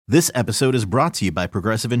This episode is brought to you by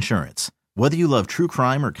Progressive Insurance. Whether you love true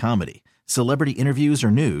crime or comedy, celebrity interviews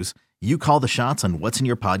or news, you call the shots on what's in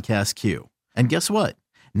your podcast queue. And guess what?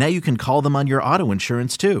 Now you can call them on your auto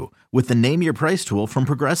insurance too with the Name Your Price tool from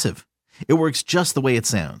Progressive. It works just the way it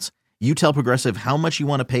sounds. You tell Progressive how much you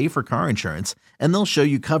want to pay for car insurance, and they'll show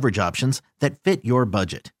you coverage options that fit your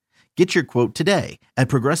budget. Get your quote today at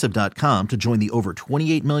Progressive.com to join the over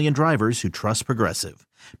 28 million drivers who trust Progressive.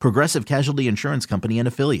 Progressive Casualty Insurance Company and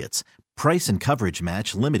Affiliates. Price and coverage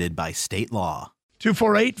match limited by state law.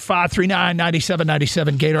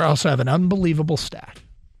 248-539-9797. Gator, I also have an unbelievable stat.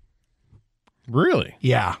 Really?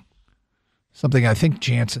 Yeah. Something I think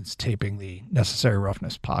Jansen's taping the Necessary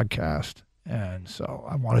Roughness podcast. And so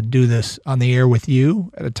I want to do this on the air with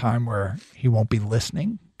you at a time where he won't be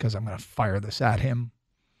listening because I'm going to fire this at him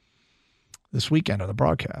this weekend on the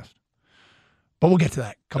broadcast. But we'll get to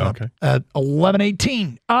that coming up at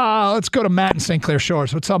 11:18. Let's go to Matt in St. Clair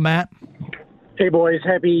Shores. What's up, Matt? Hey, boys.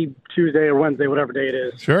 Happy Tuesday or Wednesday, whatever day it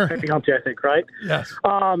is. Sure. Happy hump day, I think, right? Yes.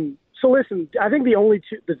 So listen, I think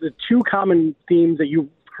the two common themes that you've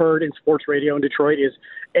heard in sports radio in Detroit is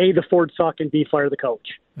A, the Ford suck, and B, fire the coach.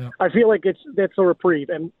 Yeah. I feel like that's a reprieve.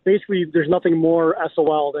 And basically there's nothing more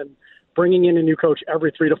SOL than bringing in a new coach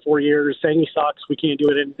every 3 to 4 years, saying he sucks, we can't do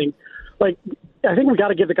it, anything. Like, I think we got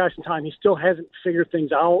to give the guy some time. He still hasn't figured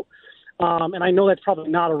things out. And I know that's probably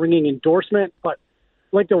not a ringing endorsement, but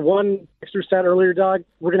like the one extra said earlier, Doug,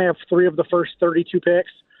 we're going to have 3 of the first 32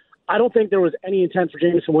 picks. I don't think there was any intent for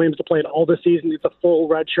Jameson Williams to play it all this season. It's a full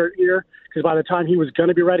red shirt year because by the time he was going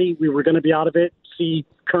to be ready, we were going to be out of it, see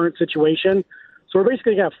current situation. So we're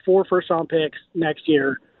basically going to have 4 first-round picks next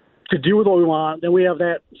year to do what we want. Then we have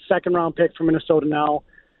that second-round pick from Minnesota now.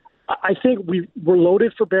 I think we're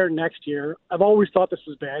loaded for Bear next year. I've always thought this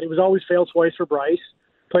was bad. It was always failed twice for Bryce.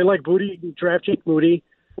 Play like Booty, draft Jake Moody.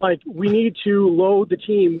 Like, we need to load the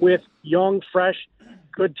team with young, fresh,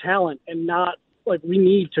 good talent and not, like, we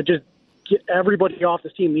need to just get everybody off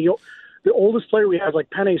this team. The oldest player we have is like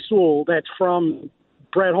Penei Sewell that's from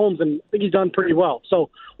Brad Holmes, and I think he's done pretty well. So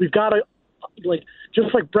we've got to, like,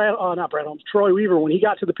 just like Troy Weaver, when he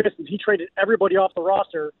got to the Pistons, he traded everybody off the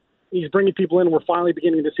roster. He's bringing people in, and we're finally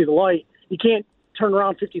beginning to see the light. You can't turn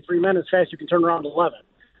around 53 men as fast as you can turn around 11.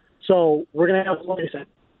 So we're going to have, like I said,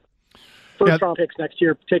 first-round picks next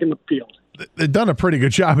year taking the field. They've done a pretty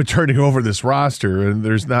good job of turning over this roster, and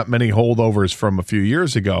there's not many holdovers from a few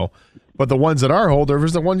years ago. But the ones that are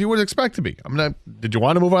holdovers, the ones you would expect to be. Did you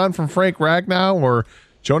want to move on from Frank Ragnow or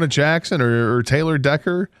Jonah Jackson or Taylor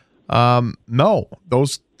Decker? No.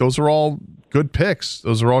 Those are all good picks.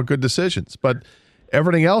 Those are all good decisions. But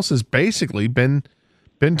everything else has basically been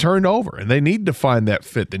turned over, and they need to find that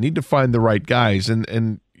fit. They need to find the right guys,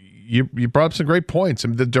 and you brought up some great points. I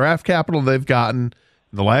mean, the draft capital they've gotten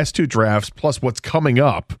in the last 2 drafts, plus what's coming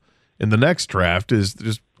up in the next draft, is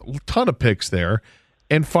there's a ton of picks there,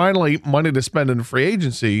 and finally money to spend in free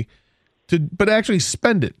agency, but actually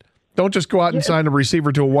spend it. Don't just go out and sign a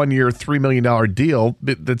receiver to a 1-year, $3 million deal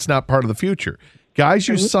that's not part of the future. Guys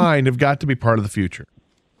you signed have got to be part of the future.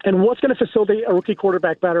 And what's going to facilitate a rookie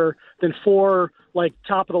quarterback better than 4, like,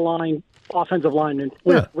 top-of-the-line offensive linemen?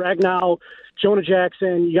 With Ragnow, Jonah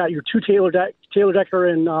Jackson, you got your 2 Taylor Decker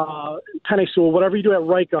and Penei Sewell, whatever you do at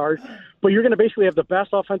right guard. But you're going to basically have the best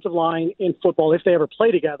offensive line in football, if they ever play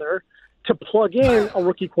together, to plug in a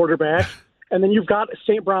rookie quarterback. And then you've got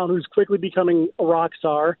St. Brown, who's quickly becoming a rock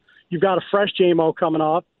star. You've got a fresh J-Mo coming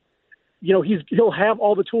up. You know, he'll have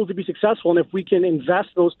all the tools to be successful. And if we can invest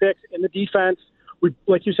those picks in the defense, we,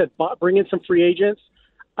 like you said, bring in some free agents.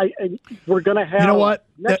 We're going to have. You know what?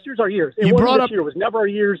 Next year's our years. It was never our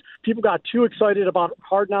years. People got too excited about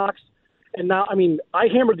Hard Knocks, and now, I mean, I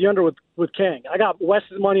hammered the under with Kang. I got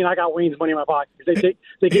Wes's money and I got Wayne's money in my pocket. They gave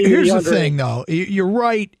me the under. Here's the thing, though. You're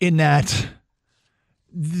right in that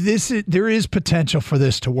there is potential for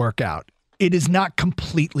this to work out. It is not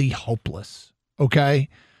completely hopeless. Okay,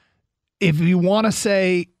 if you want to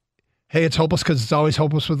say, "Hey, it's hopeless because it's always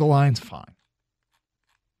hopeless with the Lions," fine.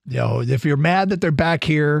 You know, if you're mad that they're back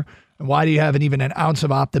here, and why do you have even an ounce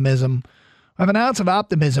of optimism? I have an ounce of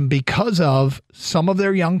optimism because of some of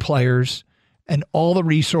their young players and all the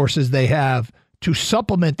resources they have to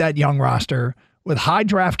supplement that young roster with high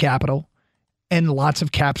draft capital and lots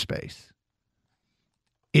of cap space.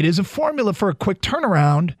 It is a formula for a quick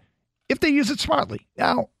turnaround if they use it smartly.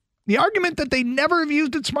 Now, the argument that they never have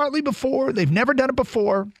used it smartly before, they've never done it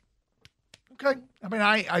before, okay. I mean,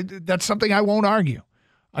 I that's something I won't argue.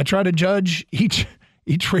 I try to judge each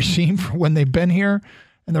regime for when they've been here.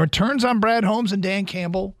 And the returns on Brad Holmes and Dan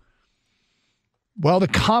Campbell, well, the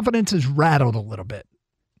confidence is rattled a little bit.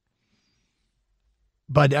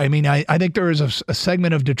 But, I mean, I think there is a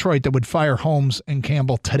segment of Detroit that would fire Holmes and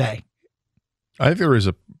Campbell today. I think there is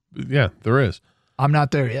there is. I'm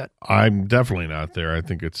not there yet. I'm definitely not there. I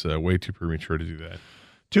think it's way too premature to do that.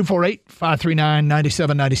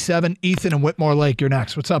 248-539-9797. Ethan and Whitmore Lake, you're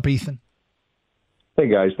next. What's up, Ethan? Hey,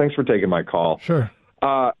 guys. Thanks for taking my call. Sure.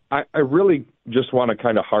 I really just want to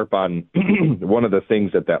kind of harp on one of the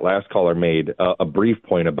things that last caller made a brief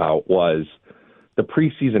point about was the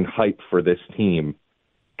preseason hype for this team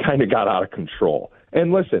kind of got out of control.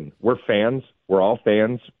 And listen, we're fans. We're all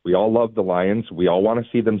fans. We all love the Lions. We all want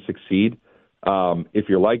to see them succeed. If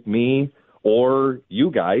you're like me or you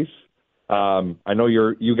guys, I know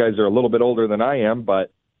you guys are a little bit older than I am,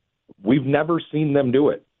 but we've never seen them do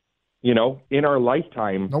it. You know, in our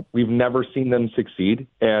lifetime, Nope. We've never seen them succeed.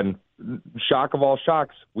 And shock of all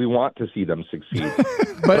shocks, we want to see them succeed.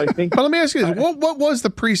 But I think, let me ask you this: what was the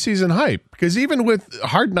preseason hype? Because even with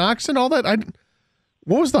Hard Knocks and all that,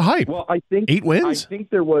 what was the hype? well, I think 8 wins. I think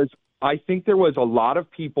there was a lot of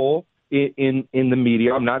people in the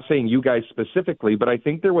media. I'm not saying you guys specifically, but I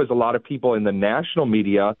think there was a lot of people in the national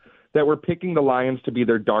media that were picking the Lions to be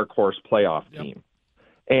their dark horse playoff team.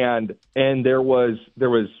 And there was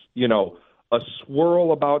a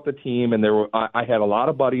swirl about the team, and I had a lot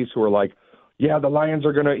of buddies who were like, yeah, the Lions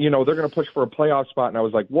are gonna they're gonna push for a playoff spot, and I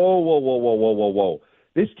was like, whoa.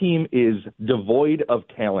 This team is devoid of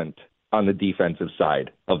talent on the defensive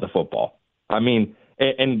side of the football. I mean,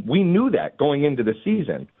 and we knew that going into the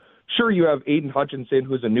season. Sure, you have Aiden Hutchinson,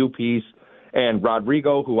 who's a new piece, and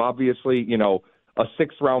Rodrigo, who obviously, a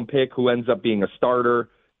 6th-round pick who ends up being a starter.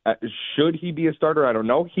 Should he be a starter? I don't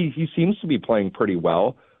know. He seems to be playing pretty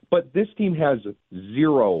well, but this team has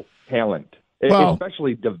zero talent,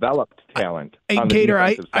 especially developed talent. Hey, Gator,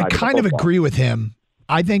 I kind of agree with him.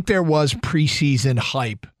 I think there was preseason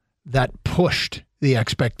hype that pushed the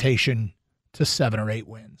expectation to 7 or 8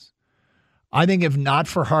 wins. I think if not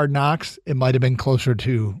for Hard Knocks, it might have been closer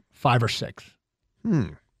to 5 or 6.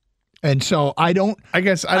 And so I don't look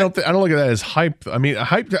at that as hype. I mean,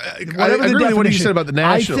 hype. I agree with what you said about the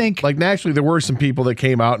national. I think, nationally, there were some people that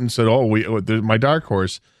came out and said, my dark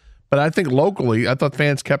horse. But I think locally, I thought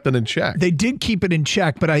fans kept it in check. They did keep it in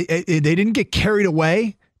check, but they didn't get carried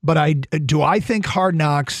away. But I think Hard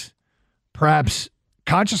Knocks, perhaps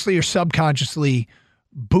consciously or subconsciously,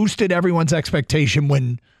 boosted everyone's expectation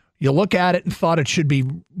when you look at it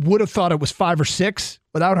and would have thought it was 5 or 6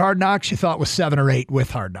 without Hard Knocks. You thought it was 7 or 8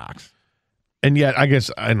 with Hard Knocks. And yet, I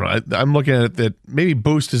guess, I don't know, I'm looking at it that maybe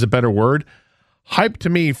boost is a better word. Hype to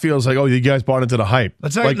me feels like, you guys bought into the hype.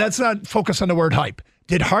 Let's not focus on the word hype.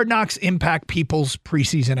 Did Hard Knocks impact people's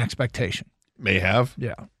preseason expectation? May have.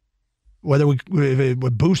 Yeah. Whether we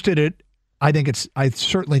boosted it, I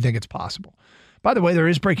certainly think it's possible. By the way, there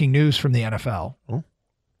is breaking news from the NFL. Oh.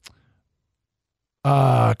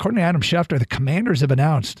 According to Adam Schefter, the Commanders have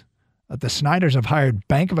announced that the Snyders have hired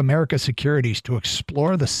Bank of America Securities to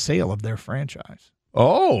explore the sale of their franchise.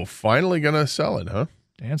 Oh, finally going to sell it, huh?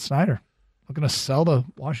 Dan Snyder looking to sell the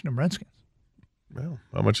Washington Redskins. Well,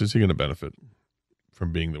 how much is he going to benefit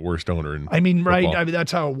from being the worst owner in football? Right. I mean,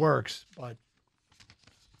 that's how it works. But,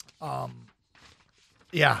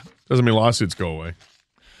 yeah. Doesn't mean lawsuits go away.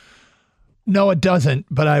 No, it doesn't.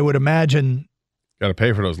 But I would imagine. Got to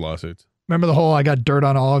pay for those lawsuits. Remember the whole I got dirt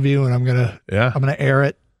on all of you and I'm gonna air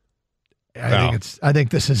it. I think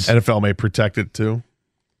this is NFL may protect it too.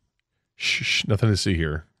 Shh, nothing to see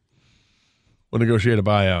here. We'll negotiate a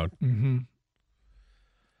buyout. Mm-hmm.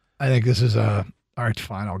 I think this is all right,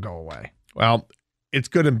 fine, I'll go away. Well, it's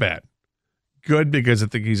good and bad. Good because I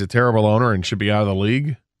think he's a terrible owner and should be out of the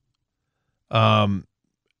league. And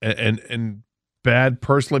bad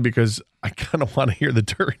personally because I kind of want to hear the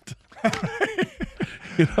dirt.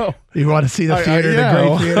 You want to see the theater, the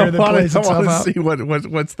great theater that plays itself out? I want to see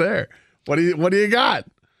what's there. What do you got?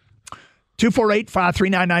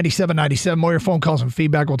 248-539-9797. More your phone calls and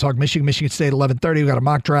feedback. We'll talk Michigan State at 11:30. We got a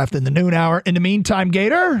mock draft in the noon hour. In the meantime,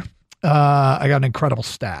 Gator, I got an incredible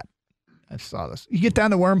stat. I saw this. You get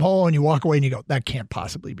down the wormhole and you walk away and you go, that can't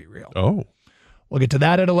possibly be real. Oh. We'll get to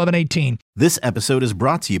that at 11:18. This episode is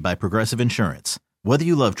brought to you by Progressive Insurance. Whether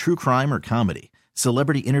you love true crime or comedy,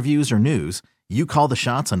 celebrity interviews or news, you call the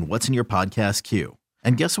shots on what's in your podcast queue.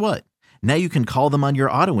 And guess what? Now you can call them on your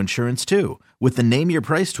auto insurance too with the Name Your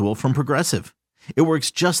Price tool from Progressive. It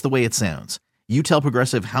works just the way it sounds. You tell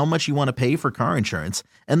Progressive how much you want to pay for car insurance,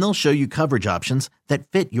 and they'll show you coverage options that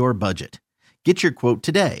fit your budget. Get your quote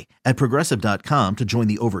today at Progressive.com to join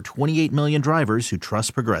the over 28 million drivers who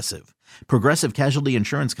trust Progressive. Progressive Casualty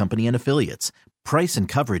Insurance Company and Affiliates. Price and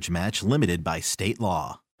coverage match limited by state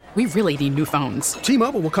law. We really need new phones.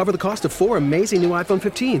 T-Mobile will cover the cost of 4 amazing new iPhone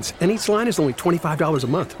 15s, and each line is only $25 a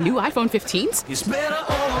month. New iPhone 15s? It's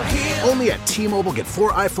better over here. Only at T-Mobile, get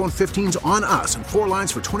 4 iPhone 15s on us and 4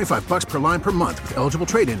 lines for $25 per line per month with eligible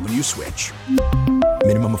trade-in when you switch.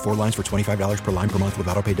 Minimum of 4 lines for $25 per line per month with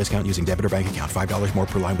autopay discount using debit or bank account. $5 more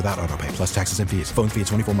per line without autopay, plus taxes and fees. Phone fee at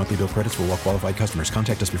 24 monthly bill credits for well-qualified customers.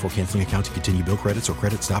 Contact us before canceling account to continue bill credits or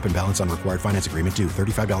credit stop and balance on required finance agreement due.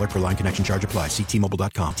 $35 per line connection charge applies. See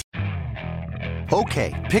T-Mobile.com.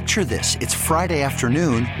 Okay, picture this. It's Friday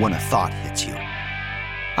afternoon when a thought hits you.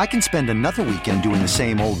 I can spend another weekend doing the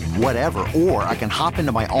same old whatever, or I can hop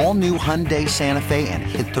into my all-new Hyundai Santa Fe and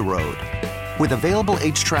hit the road. With available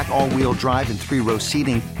H-Track all-wheel drive and 3-row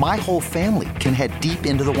seating, my whole family can head deep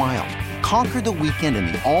into the wild. Conquer the weekend in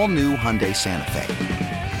the all-new Hyundai Santa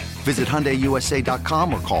Fe. Visit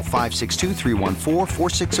HyundaiUSA.com or call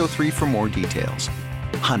 562-314-4603 for more details.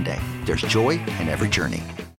 Hyundai, there's joy in every journey.